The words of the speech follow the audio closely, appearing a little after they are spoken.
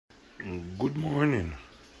Good morning,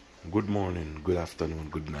 good afternoon,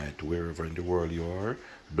 good night, wherever in the world you are.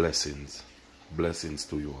 Blessings, blessings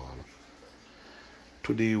to you all.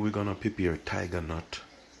 Today we're gonna prepare tiger nut.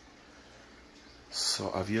 So,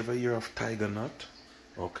 have you ever heard of tiger nut?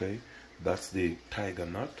 Okay, that's the tiger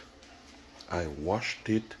nut. I washed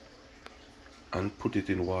it and put it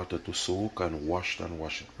in water to soak and washed and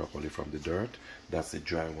wash it properly from the dirt. That's the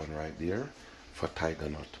dry one right there for tiger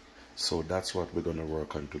nut. So that's what we're gonna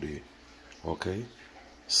work on today. Okay,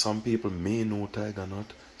 some people may know tiger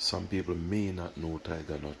nut, some people may not know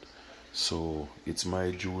tiger nut. So it's my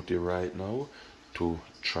duty right now to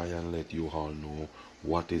try and let you all know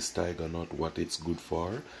what is tiger nut, what it's good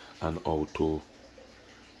for, and how to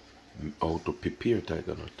prepare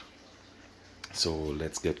tiger nut. So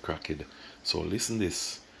let's get cracking. So listen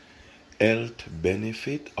this. Health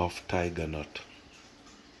benefit of tiger nut.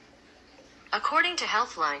 According to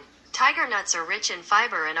Healthline, tiger nuts are rich in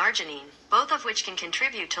fiber and arginine, both of which can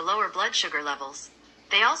contribute to lower blood sugar levels.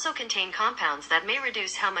 They also contain compounds that may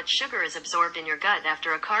reduce how much sugar is absorbed in your gut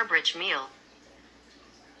after a carb-rich meal.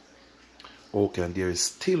 Okay, and there is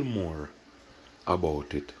still more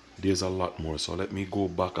about it. There's a lot more, so let me go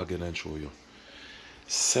back again and show you.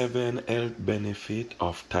 7 health benefit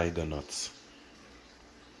of tiger nuts.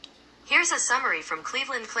 Here's a summary from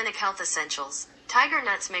Cleveland Clinic Health Essentials. Tiger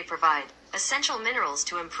nuts may provide essential minerals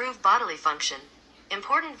to improve bodily function,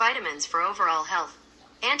 important vitamins for overall health,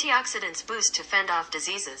 antioxidants boost to fend off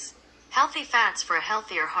diseases, healthy fats for a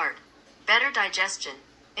healthier heart, better digestion,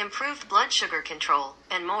 improved blood sugar control,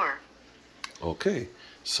 and more. Okay,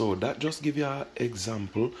 so that just give you an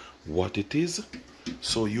example what it is,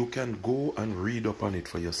 so you can go and read up on it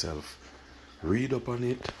for yourself. Read up on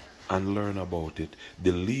it and learn about it.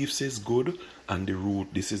 The leaves is good, and the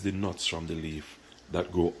root, this is the nuts from the leaf that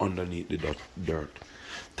grow underneath the dirt.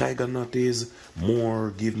 Tiger nut is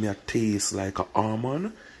more, give me a taste like an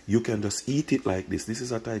almond. You can just eat it like this. This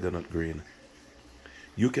is a tiger nut grain.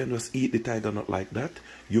 You can just eat the tiger nut like that.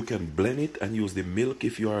 You can blend it and use the milk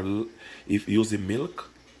if you use the milk,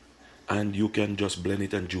 and you can just blend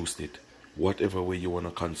it and juice it, whatever way you want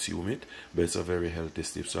to consume it. But it's a very healthy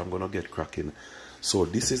stuff. So I'm gonna get cracking. So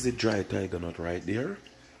this is the dry tiger nut right there.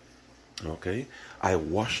 Okay, I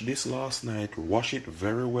washed this last night, wash it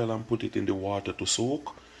very well and put it in the water to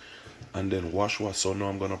soak, and then wash. So now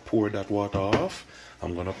I'm gonna pour that water off.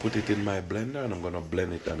 I'm gonna put it in my blender and I'm gonna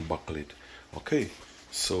blend it and buckle it. Okay,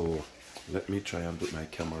 so let me try and put my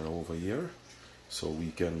camera over here so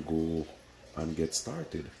we can go and get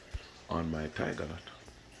started on my tiger nut.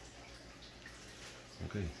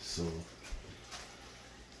 Okay, so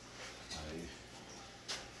I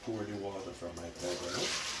pour the water from my tiger nut,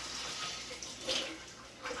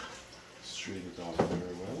 strain it off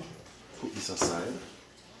very well, put this aside,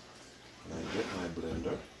 and I get my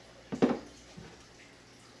blender.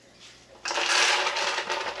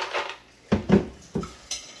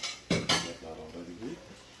 Get that out of the way.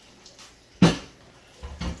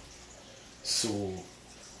 So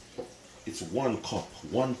it's 1 cup,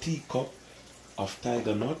 1 teacup of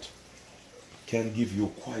tiger nut can give you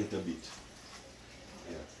quite a bit.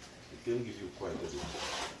 Yeah, it can give you quite a bit.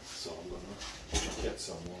 So I'm gonna get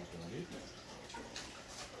some water on it.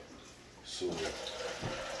 So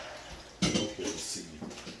you can see.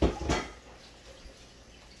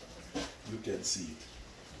 You can see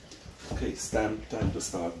it. Okay, it's time to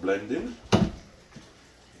start blending.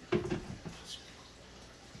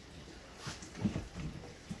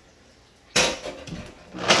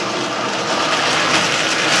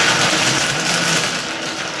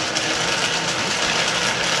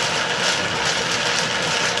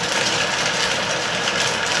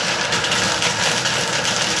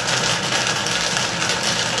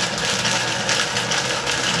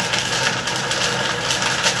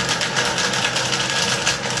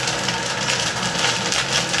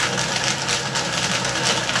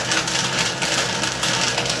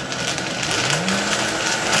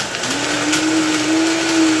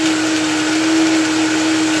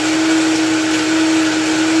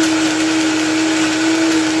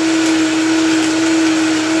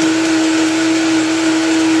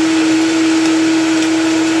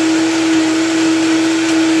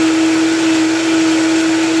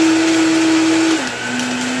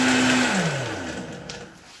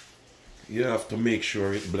 You have to make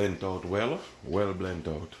sure it blends out well blend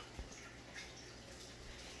out.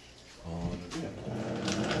 On again.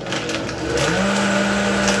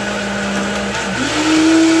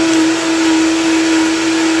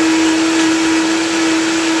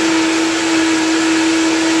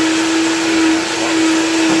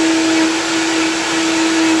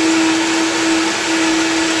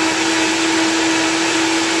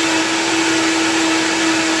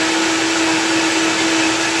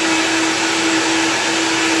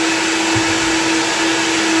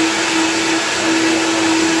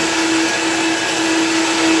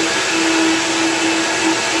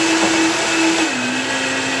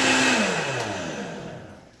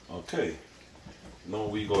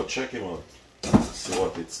 check him out. See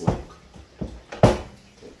what it's like. I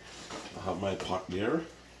have my pot there.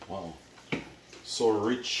 Wow. So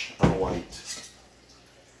rich and white.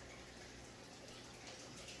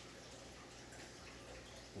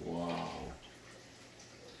 Wow.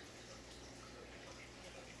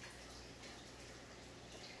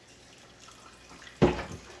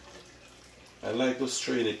 I like to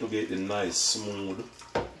strain it to get the nice smooth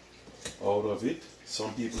out of it.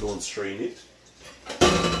 Some people don't strain it.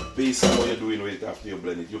 Based on what you're doing with it after you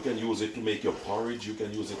blend it. You can use it to make your porridge, you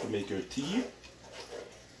can use it to make your tea.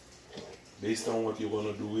 Based on what you're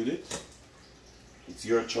going to do with it. It's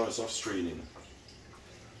your choice of straining.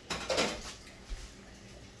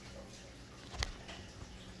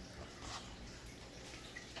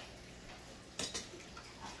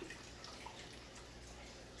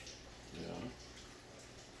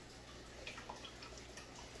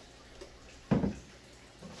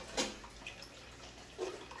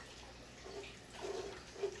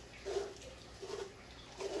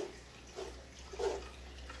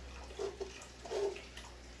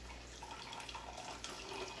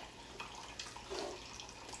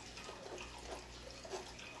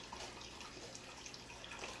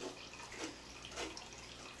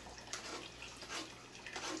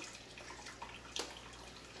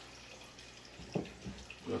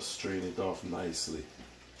 Just strain it off nicely.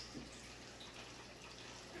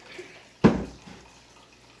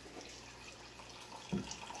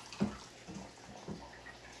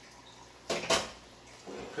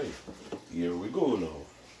 Okay, here we go now.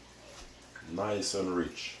 Nice and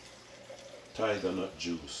rich. Tiger nut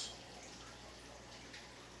juice.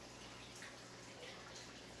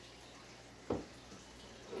 And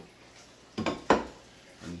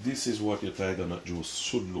this is what your tiger nut juice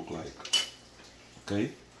should look like.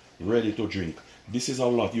 Okay, ready to drink. This is a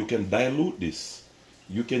lot. You can dilute this.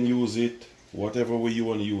 You can use it whatever way you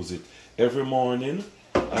want to use it. Every morning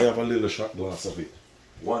I have a little shot glass of it.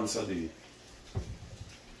 Once a day.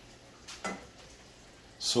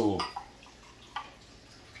 So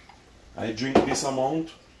I drink this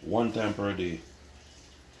amount 1 time per day.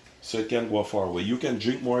 So it can go far away. You can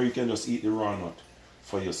drink more, you can just eat the raw nut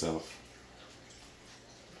for yourself.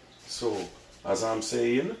 So as I'm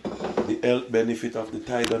saying, the health benefit of the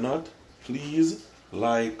tiger nut, please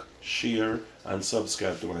like, share, and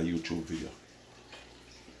subscribe to my YouTube video.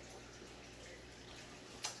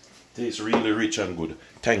 Tastes really rich and good.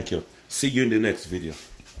 Thank you. See you in the next video.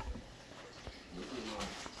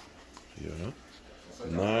 Yeah.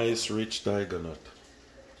 Nice rich tiger nut.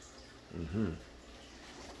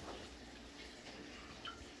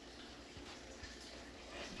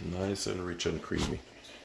 Nice and rich and creamy.